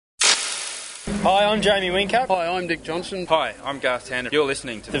Hi, I'm Jamie Whincup. Hi, I'm Dick Johnson. Hi, I'm Garth Tander. You're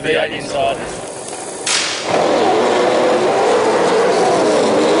listening to The V8 Insiders.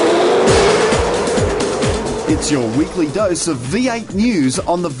 It's your weekly dose of V8 news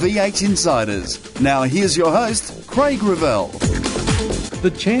on the V8 Insiders. Now here's your host, Craig Revell.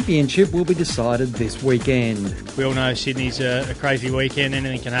 The championship will be decided this weekend. We all know Sydney's a crazy weekend,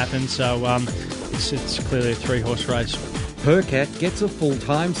 anything can happen, so it's clearly a three-horse race. Percat gets a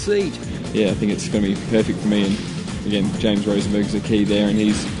full-time seat. Yeah, I think it's going to be perfect for me, and again, James Rosenberg's the key there, and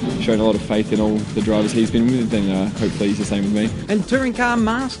he's shown a lot of faith in all the drivers he's been with, and hopefully he's the same with me. And touring car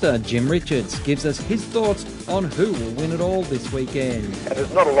master Jim Richards gives us his thoughts on who will win it all this weekend. And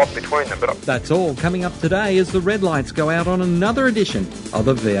there's not a lot between them, but That's all coming up today as the red lights go out on another edition of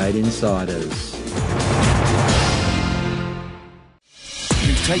the V8 Insiders.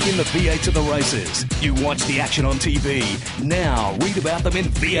 You've taken the V8 to the races. You watch the action on TV. Now read about them in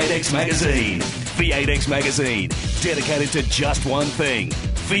V8X Magazine. V8X Magazine, dedicated to just one thing,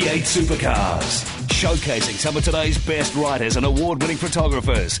 V8 Supercars. Showcasing some of today's best writers and award-winning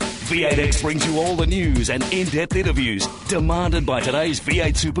photographers, V8X brings you all the news and in-depth interviews demanded by today's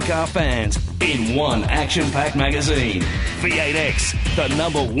V8 Supercar fans in one action-packed magazine. V8X, the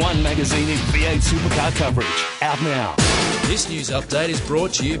 #1 magazine in V8 Supercar coverage. Out now. This news update is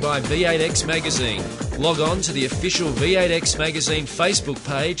brought to you by V8X Magazine. Log on to the official V8X Magazine Facebook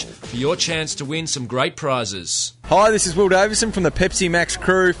page for your chance to win some great prizes. Hi, this is Will Davison from the Pepsi Max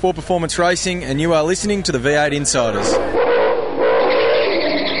crew for Performance Racing, and you are listening to the V8 Insiders.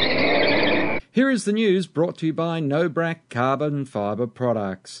 Here is the news brought to you by Nobrac Carbon Fibre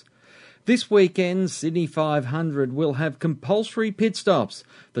Products. This weekend's Sydney 500 will have compulsory pit stops.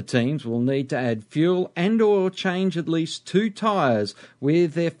 The teams will need to add fuel and or change at least 2 tyres,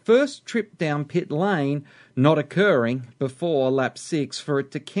 with their first trip down pit lane not occurring before lap 6 for it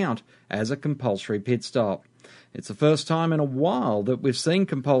to count as a compulsory pit stop. It's the first time in a while that we've seen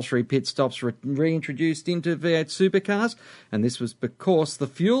compulsory pit stops reintroduced into V8 supercars, and this was because the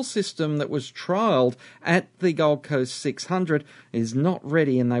fuel system that was trialled at the Gold Coast 600 is not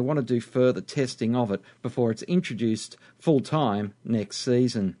ready, and they want to do further testing of it before it's introduced full-time next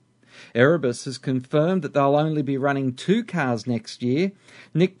season. Erebus has confirmed that they'll only be running 2 cars next year.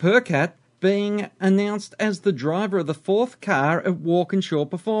 Nick Percat being announced as the driver of the 4th car at Walkinshaw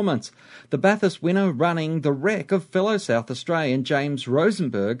Performance. The Bathurst winner running the wreck of fellow South Australian James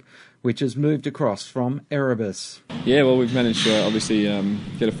Rosenberg, which has moved across from Erebus. Yeah, well, we've managed to obviously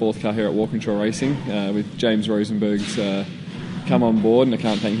get a 4th car here at Walkinshaw Racing with James Rosenberg's come on board, and I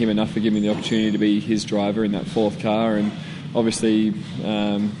can't thank him enough for giving me the opportunity to be his driver in that 4th car. And obviously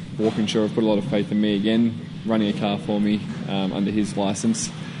Walkinshaw have put a lot of faith in me again, running a car for me under his licence.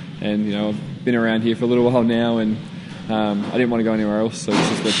 And, you know, I've been around here for a little while now, and I didn't want to go anywhere else, so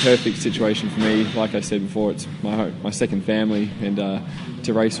this is the perfect situation for me. Like I said before, it's my second family, and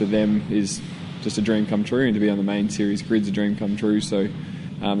to race with them is just a dream come true, and to be on the main series grid's a dream come true. So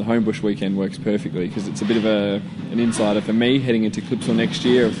the Homebush weekend works perfectly because it's a bit of an insider for me heading into Clipsal next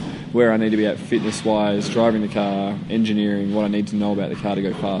year of where I need to be at fitness-wise, driving the car, engineering, what I need to know about the car to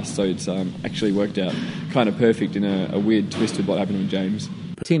go fast. So it's actually worked out kind of perfect in a weird twist with what happened with James.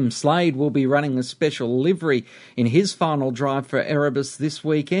 Tim Slade will be running a special livery in his final drive for Erebus this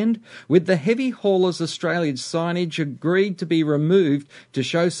weekend, with the Heavy Haulers Australia signage agreed to be removed to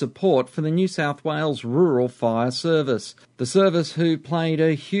show support for the New South Wales Rural Fire Service. The service who played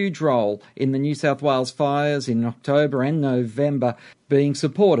a huge role in the New South Wales fires in October and November, being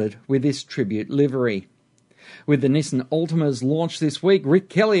supported with this tribute livery. With the Nissan Altima's launch this week, Rick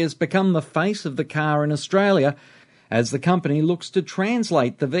Kelly has become the face of the car in Australia, as the company looks to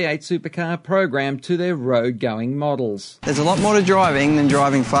translate the V8 supercar program to their road-going models. There's a lot more to driving than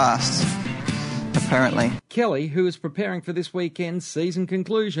driving fast, apparently. Kelly, who is preparing for this weekend's season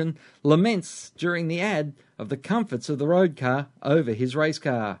conclusion, laments during the ad of the comforts of the road car over his race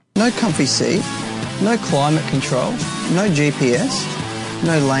car. No comfy seat, no climate control, no GPS,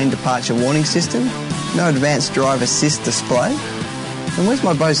 no lane departure warning system, no advanced drive assist display. And where's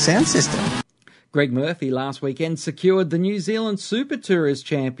my Bose sound system? Greg Murphy last weekend secured the New Zealand Super Tourist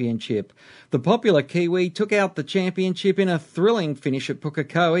Championship. The popular Kiwi took out the championship in a thrilling finish at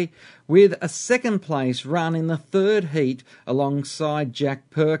Pukekohe with a second-place run in the 3rd heat alongside Jack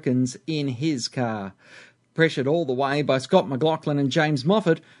Perkins in his car. Pressured all the way by Scott McLaughlin and James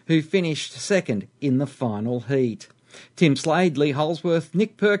Moffat, who finished second in the final heat. Tim Slade, Lee Holsworth,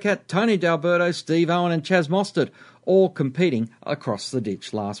 Nick Percat, Tony D'Alberto, Steve Owen and Chaz Mostert all competing across the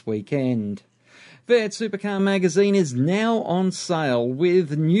ditch last weekend. V8 Supercar magazine is now on sale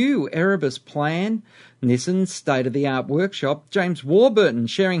with new Erebus plan, Nissan's state-of-the-art workshop, James Warburton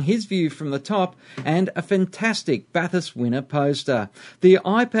sharing his view from the top, and a fantastic Bathurst winner poster. The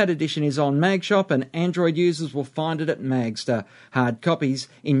iPad edition is on Magshop and Android users will find it at Magster. Hard copies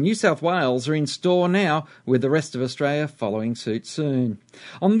in New South Wales are in store now, with the rest of Australia following suit soon.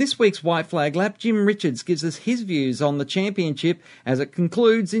 On this week's White Flag Lap, Jim Richards gives us his views on the championship as it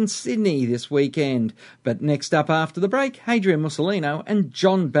concludes in Sydney this weekend. But next up after the break, Adrian Mussolino and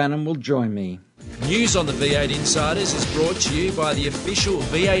John Bannon will join me. News on the V8 Insiders is brought to you by the official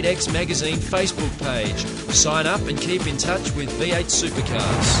V8X Magazine Facebook page. Sign up and keep in touch with V8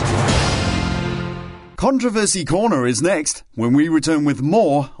 Supercars. Controversy Corner is next when we return with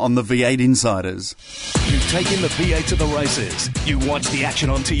more on the V8 Insiders. You've taken the V8 to the races. You watch the action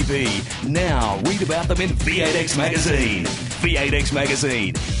on TV. Now read about them in V8X Magazine. V8X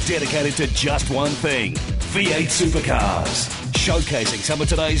Magazine, dedicated to just one thing, V8 Supercars. Showcasing some of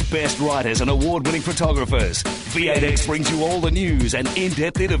today's best writers and award-winning photographers, V8X brings you all the news and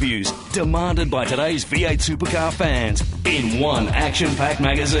in-depth interviews demanded by today's V8 Supercar fans in one action-packed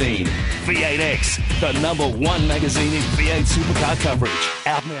magazine. V8X, the #1 magazine in V8 Supercar coverage.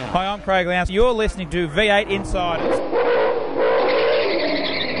 Out now. Hi, I'm Craig Lowndes. You're listening to V8 Insiders.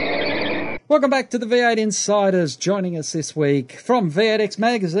 Welcome back to the V8 Insiders. Joining us this week from V8X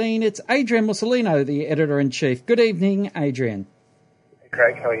Magazine, it's Adrian Mussolino, the Editor-in-Chief. Good evening, Adrian. Hey,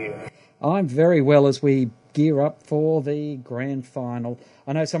 Craig, how are you? I'm very well as we gear up for the grand final.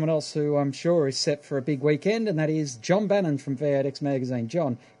 I know someone else who I'm sure is set for a big weekend, and that is John Bannon from V8X Magazine.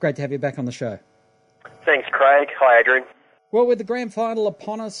 John, great to have you back on the show. Thanks, Craig. Hi, Adrian. Well, with the grand final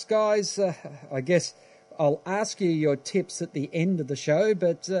upon us, guys, I guess I'll ask you your tips at the end of the show,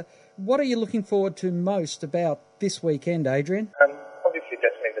 but what are you looking forward to most about this weekend, Adrian? Obviously,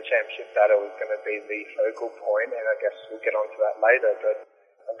 definitely the championship battle is going to be the focal point, and I guess we'll get onto that later, but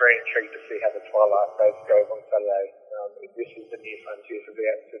I'm very intrigued to see how the Twilight race goes on Saturday. This is the new frontier for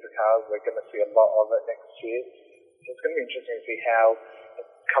V8 Supercars. We're going to see a lot of it next year. So it's going to be interesting to see how it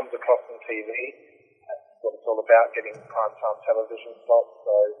comes across on TV. That's what it's all about, getting primetime television slots,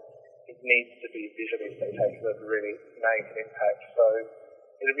 so it needs to be visually spectacular to really make an impact. So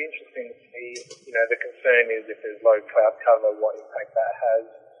it'll be interesting to see, the concern is if there's low cloud cover, what impact that has.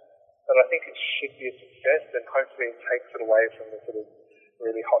 But I think it should be a success, and hopefully it takes it away from the sort of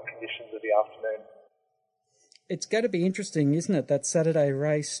really hot conditions of the afternoon. It's going to be interesting, isn't it, that Saturday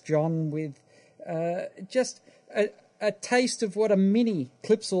race, John, with just a taste of what a mini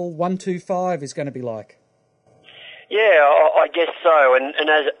Clipsal 125 is going to be like. Yeah, I guess so. And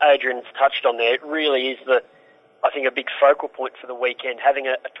as Adrian's touched on there, it really is I think a big focal point for the weekend, having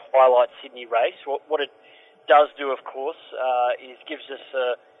a Twilight Sydney race. What it does do, of course, is gives us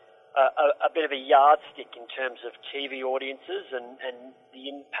a bit of a yardstick in terms of TV audiences and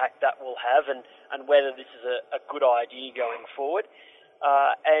the impact that will have and whether this is a good idea going forward.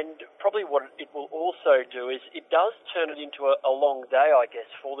 And probably what it will also do is it does turn it into a long day, I guess,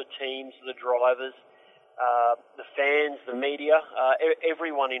 for the teams, the drivers, the fans, the media,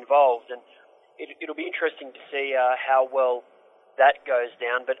 everyone involved. And it'll be interesting to see how well that goes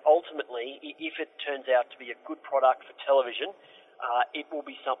down. But ultimately, if it turns out to be a good product for television, it will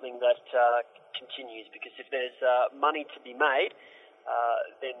be something that continues, because if there's money to be made,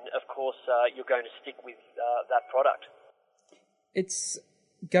 then of course you're going to stick with that product. It's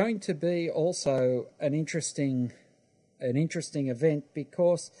going to be also an interesting event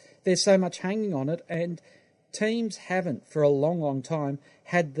because there's so much hanging on it, and teams haven't for a long time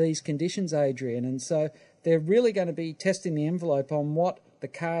had these conditions, Adrian, and so they're really going to be testing the envelope on what the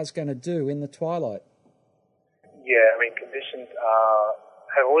car's going to do in the Twilight. Yeah, conditions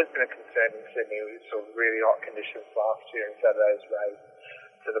have always been a concern in Sydney. We saw really hot conditions last year in Saturday's race,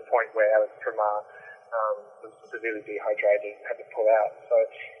 to the point where Alex Tremar was severely dehydrated and had to pull out. So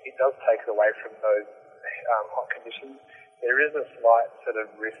it does take it away from those hot conditions. There is a slight sort of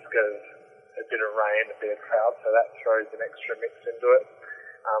risk of a bit of rain, a bit of cloud, so that throws an extra mix into it.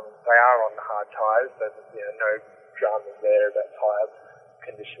 They are on the hard tyres, but no dramas there about tyre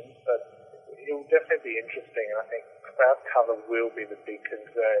conditions. But it will definitely be interesting, and I think cloud cover will be the big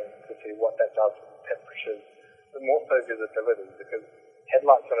concern to see what that does with the temperatures, but more so visibility, because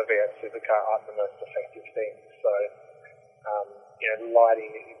headlights on a V8 supercar aren't the most effective thing. So,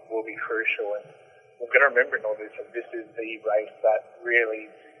 lighting will be crucial, and we're going to remember in all this that this is the race that really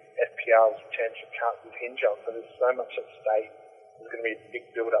FPR's championship chances hinge on. So there's so much at stake. There's going to be a big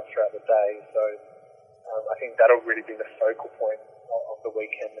build-up throughout the day. So I think that'll really be the focal point of the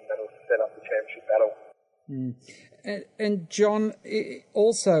weekend, and that'll set up the championship battle. And John,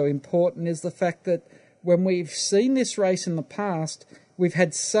 also important is the fact that when we've seen this race in the past, we've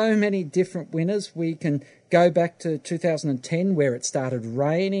had so many different winners. We can go back to 2010 where it started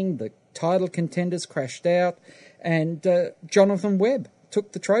raining, the title contenders crashed out, and Jonathan Webb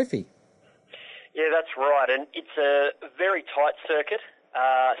took the trophy. Yeah, that's right, and it's a very tight circuit,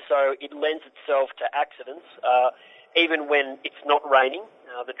 so it lends itself to accidents. Even when it's not raining,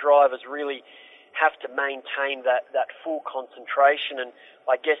 the drivers really have to maintain that full concentration, and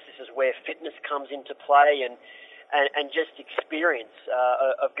I guess this is where fitness comes into play and just experience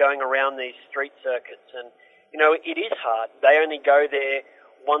of going around these street circuits. And, you know, it is hard. They only go there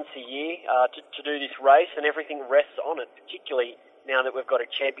once a year to do this race, and everything rests on it, particularly now that we've got a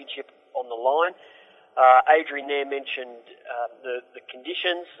championship on the line. Adrian there mentioned the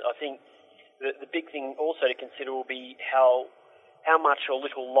conditions. I think the big thing also to consider will be how much or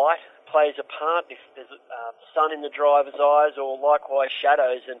little light plays a part, if there's sun in the driver's eyes or likewise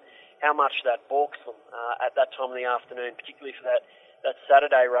shadows, and how much that balks them at that time of the afternoon, particularly for that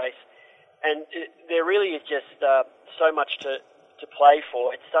Saturday race. And there really is just so much to play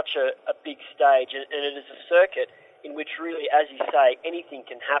for. It's such a big stage, and it is a circuit in which really, as you say, anything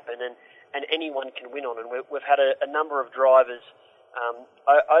can happen and anyone can win on. And we've had a number of drivers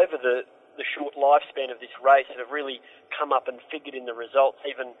over the short lifespan of this race that have really come up and figured in the results,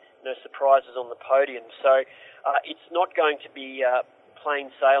 even surprises on the podium. So it's not going to be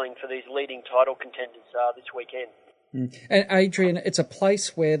plain sailing for these leading title contenders this weekend. And Adrian, it's a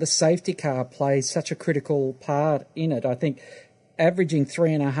place where the safety car plays such a critical part in it. I think averaging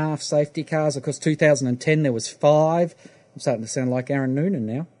 3.5 safety cars, of course 2010 there was 5. I'm starting to sound like Aaron Noonan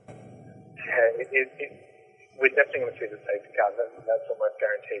now. Yeah, we're definitely going to see the safety car. That's almost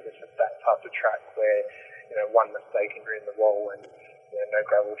guaranteed. It's just that type of track where, one mistake and you're in the wall, and no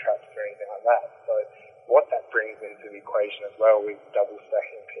gravel traps or anything like that. So what that brings into the equation as well is double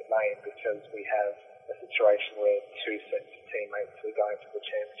stacking pit lane, because we have a situation where 2 sets of teammates are going to the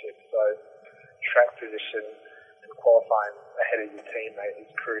championship. So track position and qualifying ahead of your teammate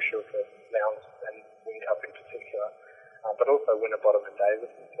is crucial for Lowndes and Whincup in particular, but also Winterbottom and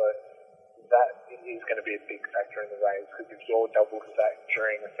Davison. So that is going to be a big factor in the race, because if you're double stacked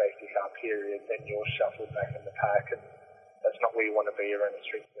during a safety car period, then you're shuffled back in the pack, and that's not where you want to be around the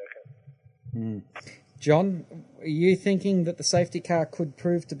street circuit. John, are you thinking that the safety car could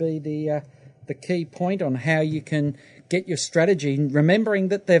prove to be the key point on how you can get your strategy, remembering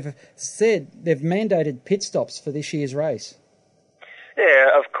that they've mandated pit stops for this year's race?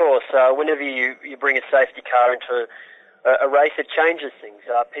 Yeah, of course. Whenever you bring a safety car into a race, it changes things.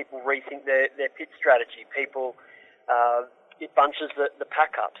 People rethink their pit strategy. It bunches the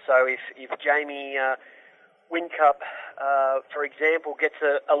pack up. So if Jamie Whincup, for example, gets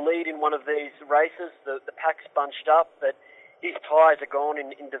a lead in one of these races, the pack's bunched up, but his tyres are gone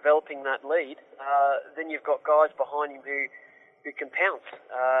in developing that lead, then you've got guys behind him who can pounce.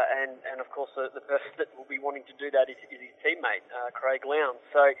 And of course, the person that will be wanting to do that is his teammate, Craig Lowndes.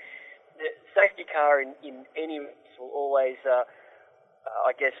 So the safety car in any race will always,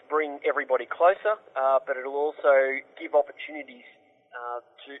 I guess, bring everybody closer, but it'll also give opportunities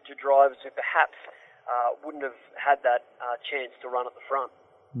to drivers who perhaps wouldn't have had that chance to run at the front.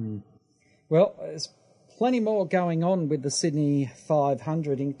 Well, there's plenty more going on with the Sydney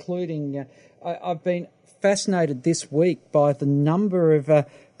 500, including I've been fascinated this week by the number of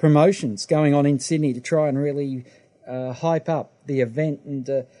promotions going on in Sydney to try and really hype up the event.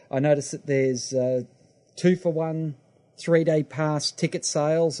 And I noticed that there's 2-for-1 3-day pass ticket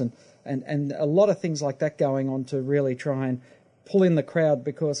sales and a lot of things like that going on to really try and pull in the crowd,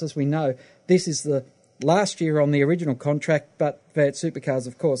 because, as we know, this is the last year on the original contract, but V8 Supercars,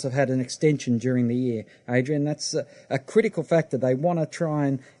 of course, have had an extension during the year. Adrian, that's a critical factor. They want to try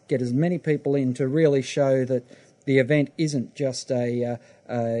and get as many people in to really show that the event isn't just a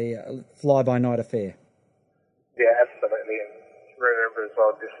fly-by-night affair. Yeah, absolutely. And remember as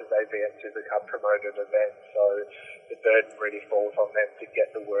well, this is a V8 Supercar promoted event, so the burden really falls on them to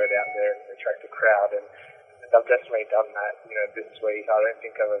get the word out there and attract a crowd. And they've definitely done that, this week. I don't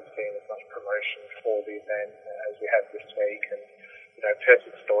think I've ever seen as much promotion for the event as we have this week. And,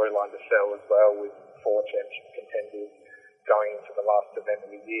 perfect storyline to sell as well, with 4 championship contenders going into the last event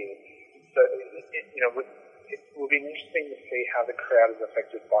of the year. So, it will be interesting to see how the crowd is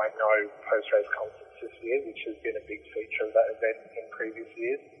affected by no post-race concerts this year, which has been a big feature of that event in previous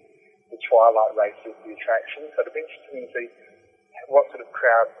years. The twilight race is the attraction. So it'll be interesting to see what sort of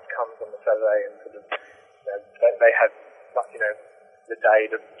crowd comes on the Saturday and sort of they had, the day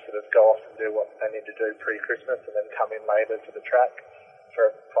to sort of go off and do what they need to do pre-Christmas and then come in later to the track for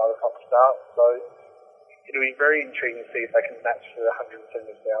a 5 o'clock start. So it'll be very intriguing to see if they can match the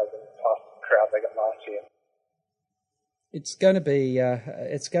 170,000 plus crowd they got last year. It's going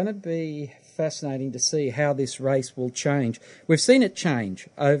to be fascinating to see how this race will change. We've seen it change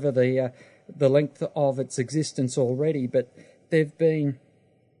over the length of its existence already, but they've been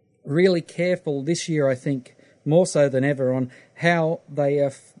really careful this year, I think, more so than ever, on how they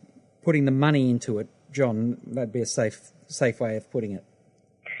are putting the money into it. John, that'd be a safe way of putting it.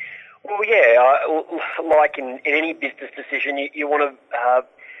 Well, yeah, like in any business decision, you want to,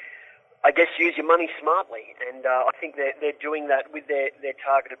 I guess, use your money smartly, and I think they're doing that with their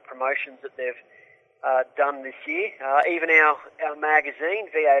targeted promotions that they've done this year. Even our magazine,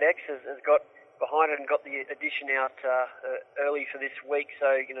 V8X, has got behind it and got the edition out early for this week,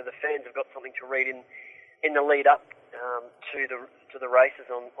 so the fans have got something to read in the lead up to the races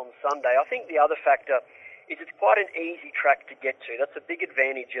on Sunday. I think the other factor is it's quite an easy track to get to. That's a big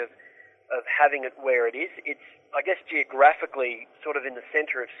advantage of having it where it is. It's, I guess, geographically sort of in the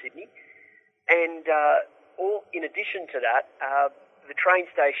centre of Sydney. And in addition to that, the train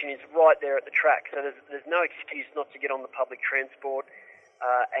station is right there at the track, so there's no excuse not to get on the public transport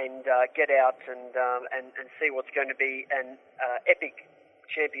and get out and see what's going to be an epic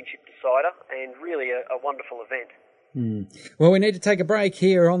championship decider and really a wonderful event. Well, we need to take a break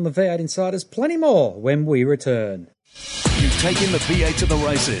here on the V8 Insiders. Plenty more when we return. You take in the V8 to the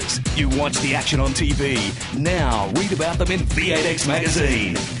races. You watch the action on TV. Now read about them in V8X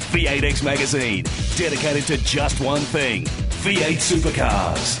Magazine. V8X Magazine, dedicated to just one thing, V8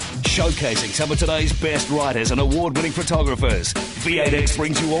 supercars. Showcasing some of today's best writers and award-winning photographers, V8X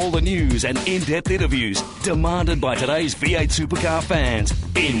brings you all the news and in-depth interviews demanded by today's V8 supercar fans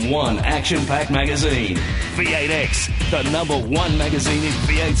in one action-packed magazine. V8X, the #1 magazine in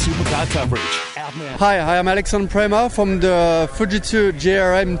V8 supercar coverage. Out now. Hi, I am Alexandre Prema from the Fujitsu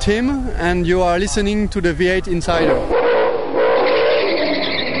JRM team, and you are listening to the V8 Insider.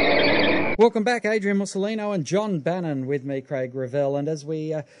 Welcome back, Adrian Mussolino and John Bannon with me, Craig Revell. And as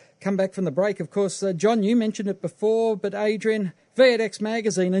we come back from the break, of course, John, you mentioned it before, but Adrian, V8X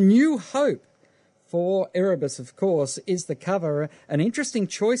Magazine, a new hope for Erebus, of course, is the cover. An interesting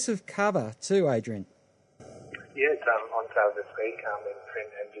choice of cover too, Adrian. Yeah, it's on sale this week in print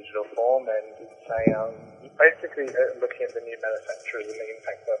and digital form, and it's basically looking at the new manufacturers and the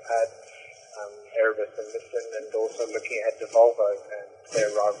impact they've had, Erebus and Nissan, and also looking ahead to Volvo and their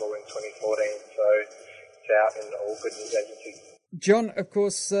arrival in 2014. So it's out in all good news agencies. John, of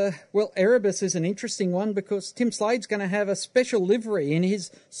course, Erebus is an interesting one because Tim Slade's going to have a special livery in his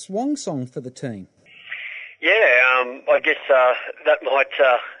swan song for the team. Yeah, I guess that might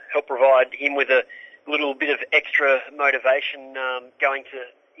help provide him with a little bit of extra motivation going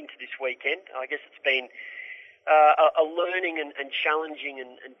into this weekend. I guess it's been a learning and challenging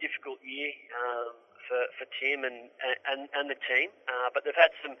and difficult year for Tim and the team, but they've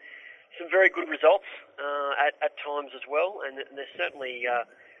had some very good results at times as well, and they're certainly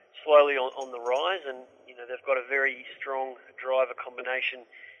slowly on the rise. And they've got a very strong driver combination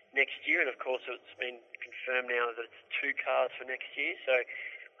next year, and of course it's been confirmed now that it's 2 cars for next year. So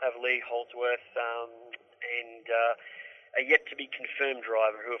they have Lee Holdsworth and a yet to be confirmed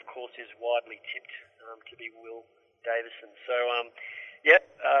driver, who of course is widely tipped to be Will Davison. So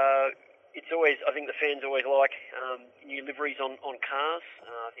it's always, I think the fans always like new liveries on cars.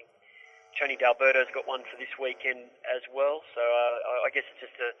 I think Tony D'Alberto's got one for this weekend as well. So I guess it's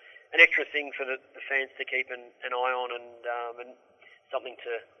just an extra thing for the fans to keep an eye on and something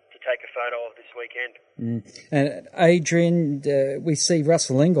to take a photo of this weekend. And Adrian, we see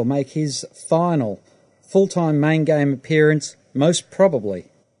Russell Ingall make his final full-time main game appearance, most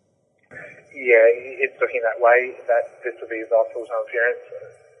probably. Yeah, it's looking that way, that this will be his last full-time appearance.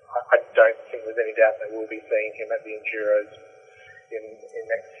 I don't think there's any doubt that we'll be seeing him at the Enduros in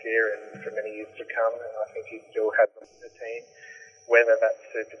next year and for many years to come, and I think he still has the team. Whether that's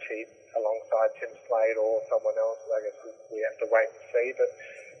Super Chief alongside Tim Slade or someone else, I guess we have to wait and see, but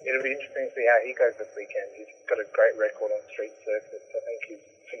it'll be interesting to see how he goes this weekend. He's got a great record on street circuits. I think he's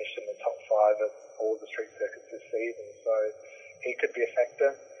finished in the top 5 of all the street circuits this season, so he could be a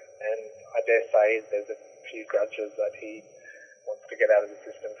factor, and I dare say there's a few grudges that he wants to get out of the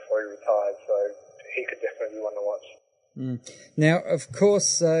system before he retires, so he could definitely be one to watch. Now, of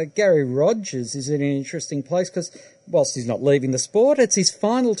course, Gary Rogers is in an interesting place because whilst he's not leaving the sport, it's his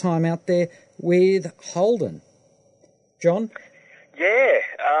final time out there with Holden. John? Yeah,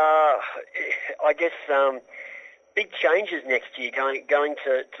 I guess big changes next year going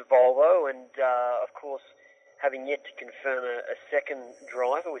to Volvo, and of course having yet to confirm a second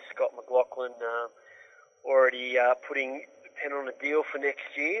driver with Scott McLaughlin already putting the pen on a deal for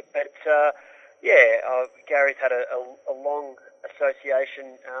next year. But Gary's had a long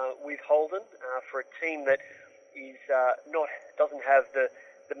association with Holden for a team that is doesn't have the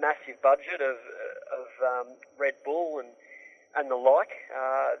massive budget of Red Bull and the like.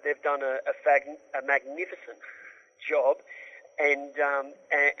 They've done a magnificent job,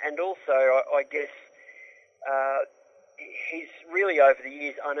 and also I guess he's really over the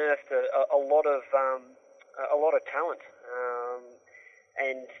years unearthed a lot of talent,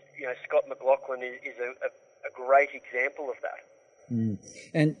 and Scott McLaughlin is a great example of that.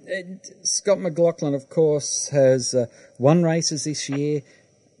 And Scott McLaughlin, of course, has won races this year,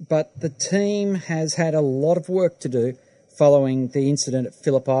 but the team has had a lot of work to do following the incident at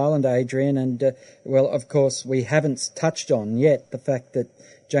Phillip Island, Adrian. And, well, of course, we haven't touched on yet the fact that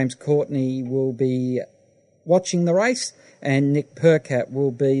James Courtney will be watching the race and Nick Percat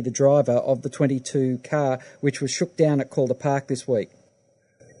will be the driver of the 22 car, which was shook down at Calder Park this week.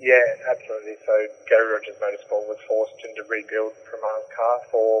 Yeah, absolutely. So Gary Rogers Motorsport was forced into rebuild Pramar's car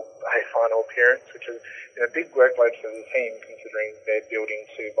for a final appearance, which is a big workload for the team considering they're building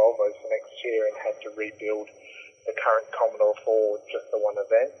 2 Volvos for next year and had to rebuild the current Commodore for just the one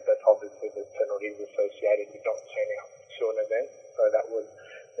event. But obviously there's penalties associated with not turning up to an event, so that was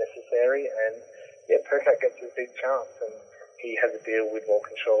necessary. And yeah, Percat gets his big chance, and he has a deal with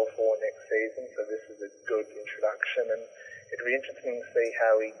Walkinshaw for next season, so this is a good introduction. And it'll be interesting to see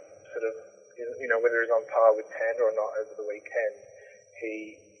how he sort of, whether he's on par with Tander or not over the weekend.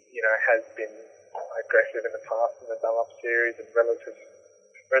 He, has been quite aggressive in the past in the Dunlop Series and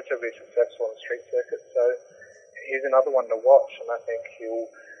relatively successful on the street circuit. So he's another one to watch, and I think he'll,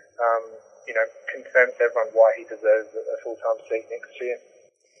 confirm to everyone why he deserves a full-time seat next year.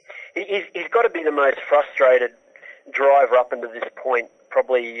 He's got to be the most frustrated driver up until this point,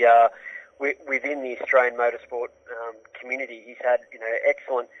 probably within the Australian motorsport community. He's had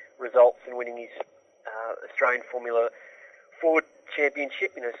excellent results in winning his Australian Formula Ford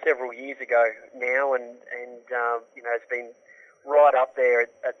Championship several years ago now, and has been right up there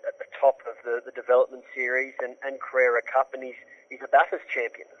at the top of the development series and Carrera Cup, and he's a Bathurst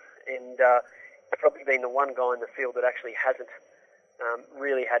champion, and he's probably been the one guy in the field that actually hasn't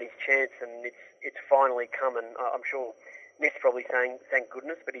really had his chance, and it's finally come. And I'm sure Nick's probably saying thank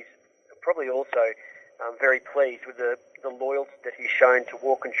goodness, but he's probably also very pleased with the loyalty that he's shown to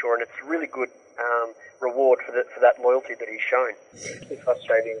Walkinshaw, and it's a really good reward for that loyalty that he's shown. It's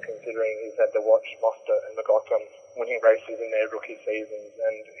frustrating considering he's had to watch Mostert and McLaughlin winning races in their rookie seasons,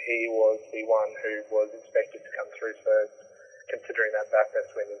 and he was the one who was expected to come through first, considering that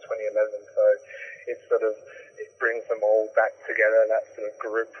Bathurst win in 2011. So it brings them all back together, that sort of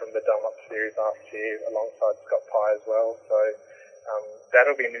group from the Dunlop Series last year, alongside Scott Pye as well. So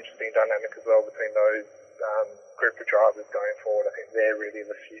that'll be an interesting dynamic as well between those group of drivers going forward. I think they're really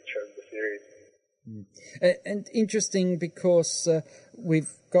the future of the series. And interesting because we've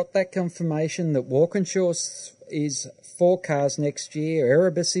got that confirmation that Walkinshaw is 4 cars next year,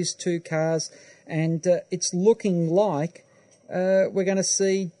 Erebus is 2 cars, and it's looking like we're going to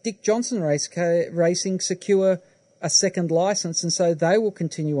see Dick Johnson Racing secure a second licence, and so they will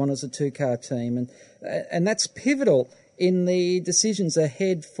continue on as a 2-car team, and that's pivotal in the decisions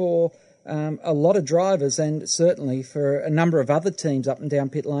ahead for a lot of drivers, and certainly for a number of other teams up and down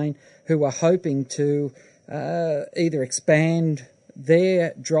pit lane who are hoping to either expand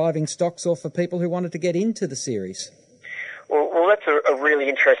their driving stocks or for people who wanted to get into the series. Well, that's a really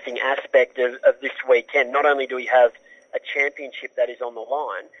interesting aspect of this weekend. Not only do we have a championship that is on the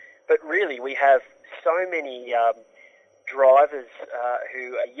line, but really we have so many drivers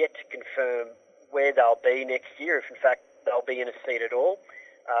who are yet to confirm where they'll be next year, if in fact they'll be in a seat at all.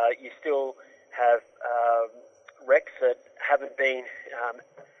 You still have wrecks that haven't been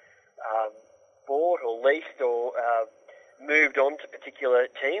bought or leased or moved on to particular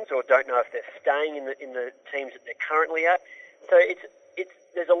teams, or don't know if they're staying in the teams that they're currently at. So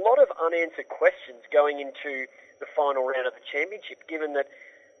there's a lot of unanswered questions going into the final round of the championship, given that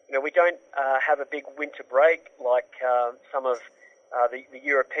we don't have a big winter break like some of the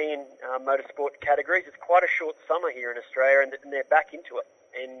European motorsport categories. It's quite a short summer here in Australia, and they're back into it.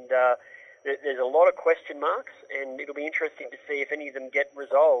 And there's a lot of question marks, and it'll be interesting to see if any of them get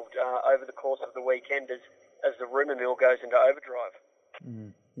resolved over the course of the weekend as the rumour mill goes into overdrive.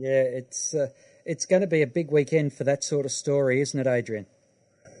 Yeah, it's going to be a big weekend for that sort of story, isn't it, Adrian?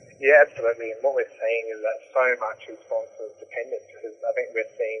 Yeah, absolutely. And what we're seeing is that so much is sponsor dependent, because I think we're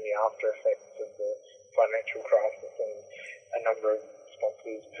seeing the after effects of the financial crisis and a number of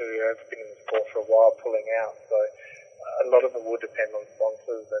sponsors who have been in the sport for a while pulling out. So a lot of it will depend on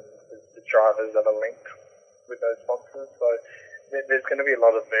sponsors and the drivers that are linked with those sponsors. So there's going to be a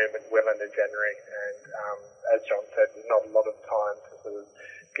lot of movement well into January, and as John said, there's not a lot of time to sort of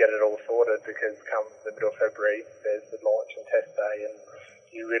get it all sorted, because come the middle of February, there's the launch and test day, and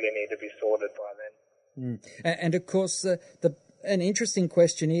you really need to be sorted by then. And of course, an interesting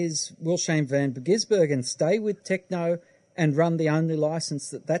question is, will Shane Van Gisbergen stay with Tekno and run the only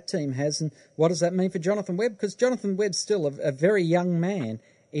licence that team has, and what does that mean for Jonathan Webb? Because Jonathan Webb's still a very young man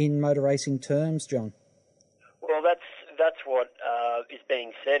in motor racing terms, John. Well, that's what is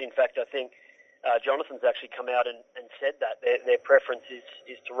being said. In fact, I think Jonathan's actually come out and said that their preference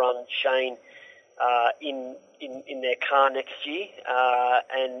is to run Shane in their car next year,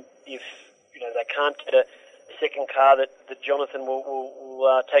 and if they can't get a second car, that Jonathan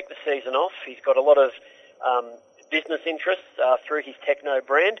will take the season off. He's got a lot of business interests through his Tekno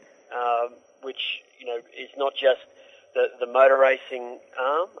brand, which is not just the motor racing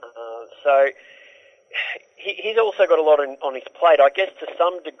arm. So he's also got a lot on his plate. I guess to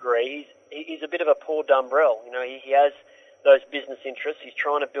some degree he's a bit of a Paul Dumbrell. He has those business interests. He's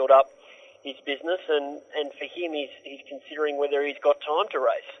trying to build up his business, and for him, he's considering whether he's got time to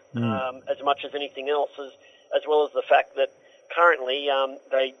race as much as anything else, as well as the fact that currently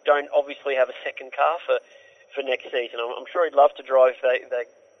they don't obviously have a second car for next season. I'm sure he'd love to drive if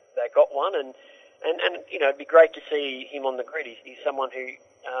they got one, and it'd be great to see him on the grid. He's someone who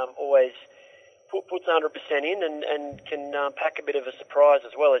always puts 100% in and can pack a bit of a surprise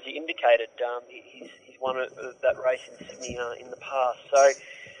as well, as he indicated. He's won that race in Sydney in the past. So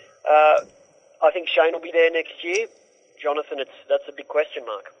I think Shane will be there next year. Jonathan, that's a big question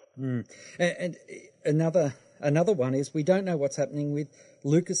mark. And another one is, we don't know what's happening with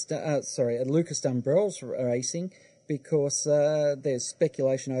Lucas Dumbrell's racing, because there's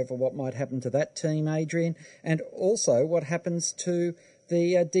speculation over what might happen to that team, Adrian, and also what happens to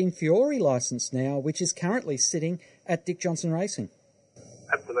the Dean Fiore licence now, which is currently sitting at Dick Johnson Racing.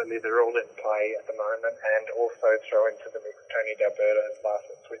 Absolutely, they're all in play at the moment, and also throw into the mix Tony D'Alberto's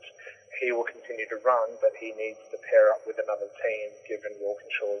licence, which he will continue to run, but he needs to pair up with another team, given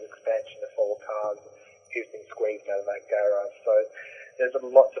Walkinshaw's expansion to 4 cars. He's been squeezed out of that garage, so there's a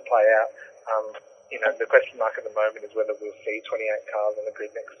lot to play out. The question mark at the moment is whether we'll see 28 cars on the grid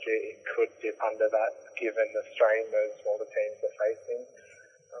next year. It could dip under that, given the strain those smaller teams are facing.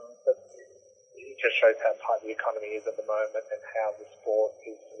 But it just shows how tight the economy is at the moment, and how the sport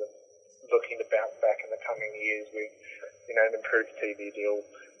is sort of looking to bounce back in the coming years with, an improved TV deal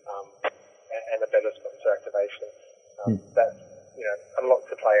and a better sponsor activation. That's, a lot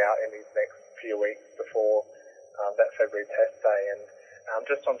to play out in these next few weeks before that February test day. And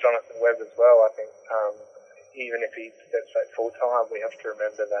just on Jonathan Webb as well, I think even if he steps back full-time, we have to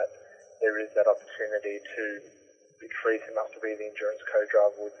remember that there is that opportunity to frees him up to be the endurance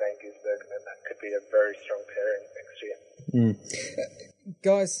co-driver with Van Gisbergen, and that could be a very strong pairing next year.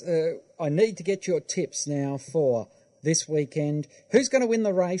 Guys, I need to get your tips now for this weekend. Who's going to win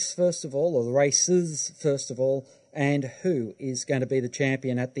the race, first of all, or the races, first of all, and who is going to be the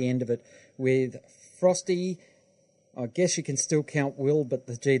champion at the end of it? With Frosty, I guess you can still count Will, but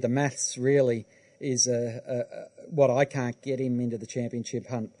the maths really is what I can't get him into the championship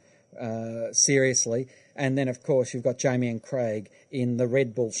hunt seriously. And then, of course, you've got Jamie and Craig in the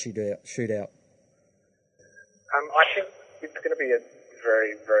Red Bull shootout. I think it's going to be a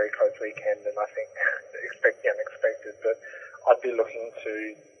very, very close weekend, and I think expect the unexpected, but I'd be looking to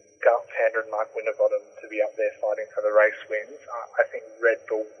Gus Tander and Mark Winterbottom to be up there fighting for the race wins. I think Red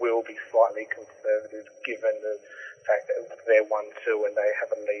Bull will be slightly conservative, given the fact that they're 1-2 and they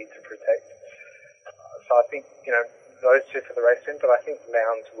have a lead to protect. So I think, those two for the race win, but I think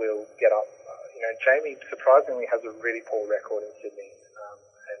Lowndes will get up. Jamie surprisingly has a really poor record in Sydney,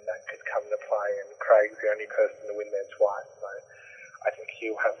 and that could come into play, and Craig's the only person to win there twice, so I think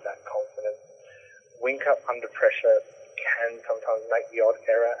he'll have that confidence. Whincup under pressure can sometimes make the odd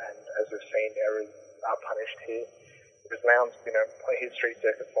error, and as we've seen, errors are punished here. Because Lowndes, his street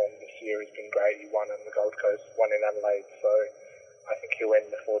circuit form this year has been great. He won on the Gold Coast, won in Adelaide, so I think he'll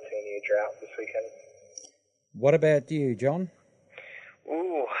end the 14-year drought this weekend. What about you, John?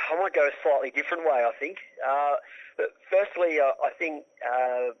 Ooh, I might go a slightly different way, I think. But firstly, I think,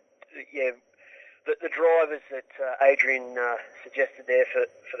 the drivers that Adrian suggested there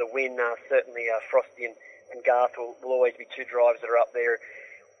for the win, certainly Frosty and Garth will always be two drivers that are up there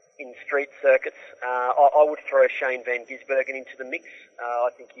in street circuits. I would throw Shane Van Gisbergen into the mix. I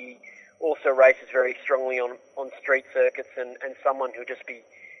think he also races very strongly on street circuits, and someone who'll just be,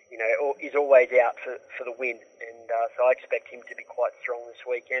 is always out for the win. And so I expect him to be quite strong this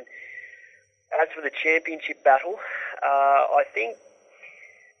weekend. As for the championship battle, I think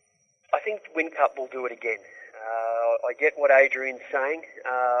Whincup will do it again. I get what Adrian's saying.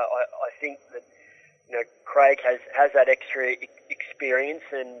 I think that Craig has that extra experience experience,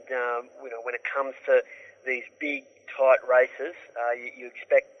 and when it comes to these big, tight races, you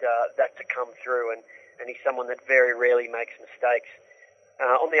expect that to come through, and he's someone that very rarely makes mistakes.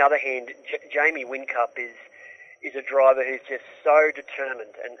 On the other hand, Jamie Whincup is a driver who's just so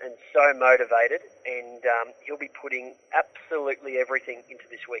determined and so motivated, and he'll be putting absolutely everything into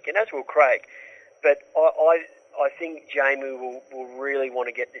this weekend, as will Craig. But I think Jamie will really want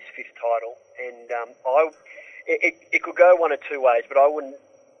to get this fifth title, and it could go one of two ways, but it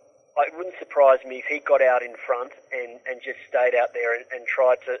wouldn't surprise me if he got out in front and just stayed out there and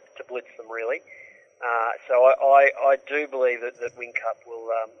tried to blitz them, really. So I do believe that Whincup will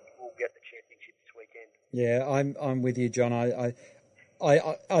get the championship this weekend. Yeah, I'm with you, John. I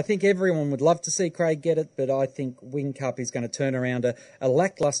think everyone would love to see Craig get it, but I think Whincup is going to turn around a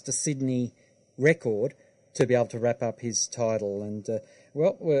lacklustre Sydney record to be able to wrap up his title. And,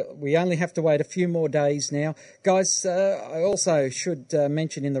 we only have to wait a few more days now. Guys, I also should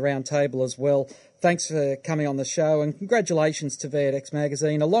mention in the round table as well, thanks for coming on the show, and congratulations to V8X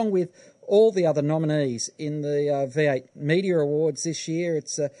Magazine, along with all the other nominees in the V8 Media Awards this year.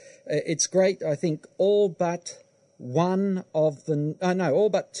 It's great. I think all but two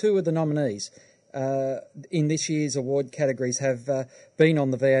of the nominees in this year's award categories have been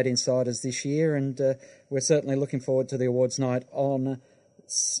on the V8 Insiders this year, and we're certainly looking forward to the awards night on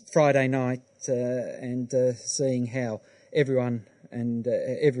Friday night and seeing how everyone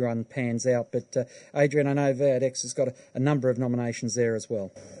pans out. But Adrian, I know V8X has got a number of nominations there as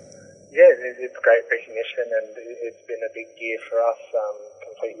well. Yeah, it's great recognition, and it's been a big year for us,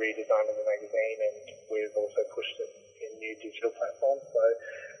 complete redesign of the magazine, and we've also pushed it in new digital platforms, so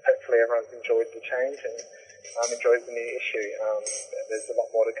hopefully everyone's enjoyed the change and enjoys the new issue. There's a lot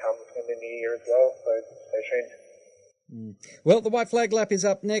more to come in the new year as well, so stay tuned. Well, the White Flag Lap is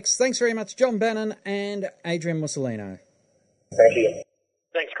up next. Thanks very much, John Bannon and Adrian Mussolino. Thank you.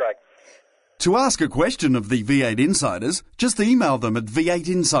 Thanks, Craig. To ask a question of the V8 Insiders, just email them at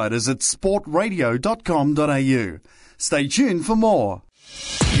v8insiders@sportradio.com.au. Stay tuned for more.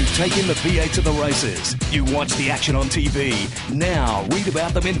 You've taken the V8 to the races. You watch the action on TV. Now read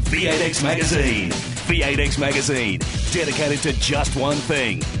about them in V8X Magazine. V8X Magazine, dedicated to just one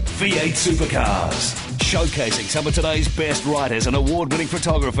thing, V8 Supercars. Showcasing some of today's best writers and award-winning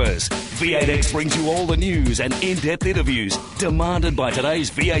photographers, V8X brings you all the news and in-depth interviews demanded by today's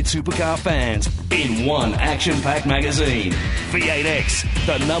V8 Supercar fans in one action-packed magazine. V8X,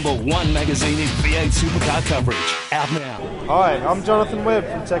 the #1 magazine in V8 Supercar coverage. Out now. Hi, I'm Jonathan Webb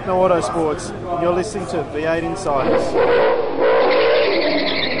from Techno Autosports, and you're listening to V8 Insiders.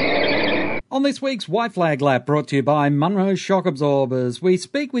 On this week's White Flag Lap, brought to you by Munro Shock Absorbers, we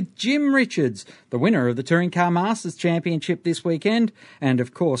speak with Jim Richards, the winner of the Touring Car Masters Championship this weekend, and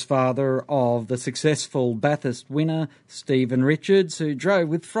of course father of the successful Bathurst winner, Stephen Richards, who drove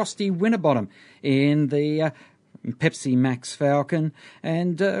with Frosty Winterbottom in the Pepsi Max Falcon.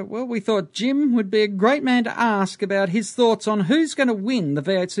 And, we thought Jim would be a great man to ask about his thoughts on who's going to win the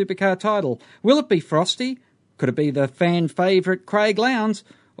V8 Supercar title. Will it be Frosty? Could it be the fan favourite Craig Lowndes?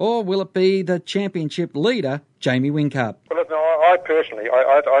 Or will it be the championship leader, Jamie Whincup? Well, listen, I personally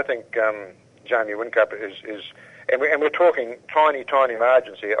think Jamie Whincup is, and we're talking tiny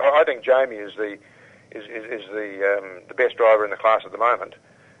margins here. I think Jamie is the best driver in the class at the moment.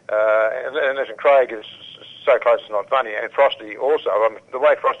 And listen, Craig is so close it's not funny, and Frosty also. The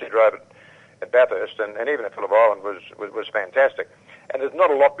way Frosty drove at Bathurst and even at Phillip Island was fantastic. And there's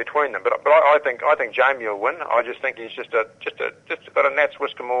not a lot between them, but I think Jamie will win. I just think he's just got a gnat's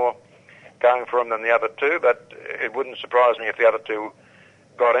whisker more going for him than the other two. But it wouldn't surprise me if the other two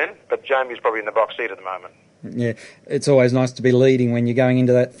got in. But Jamie's probably in the box seat at the moment. Yeah, it's always nice to be leading when you're going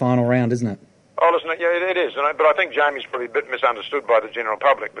into that final round, isn't it? Oh, listen, yeah, it is. But I think Jamie's probably a bit misunderstood by the general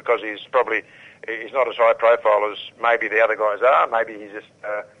public because he's not as high profile as maybe the other guys are. Maybe he's just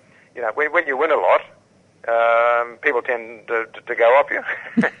when you win a lot. People tend to go off you,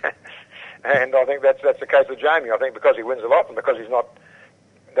 and I think that's the case with Jamie. I think because he wins a lot and because he's not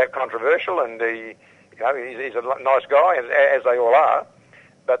that controversial, and he's a nice guy, as they all are.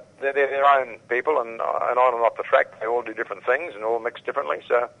 But they're their own people, and on and off the track, they all do different things and all mix differently.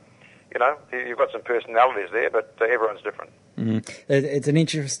 So, you've got some personalities there, but everyone's different. Mm-hmm. It's an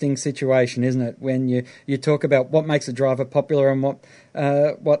interesting situation, isn't it, when you talk about what makes a driver popular and what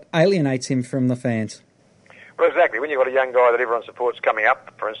alienates him from the fans. Well, exactly. When you've got a young guy that everyone supports coming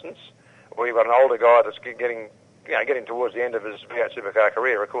up, for instance, or you've got an older guy that's getting towards the end of his V8 Supercar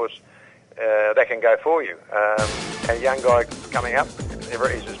career, of course, that can go for you. And a young guy coming up,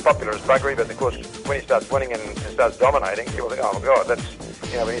 he's as popular as buggery, but of course, when he starts winning and starts dominating, people think, oh my God,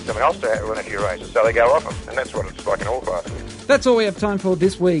 we need someone else to run a few races, so they go off them, and that's what it's like in all classes. That's all we have time for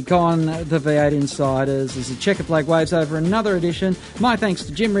this week on the V8 Insiders. As the checker flag waves over another edition, my thanks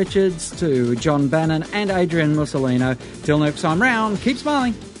to Jim Richards, to John Bannon and Adrian Mussolino. Till next time round, keep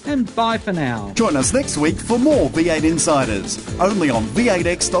smiling and bye for now. Join us next week for more V8 Insiders, only on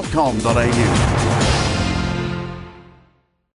v8x.com.au.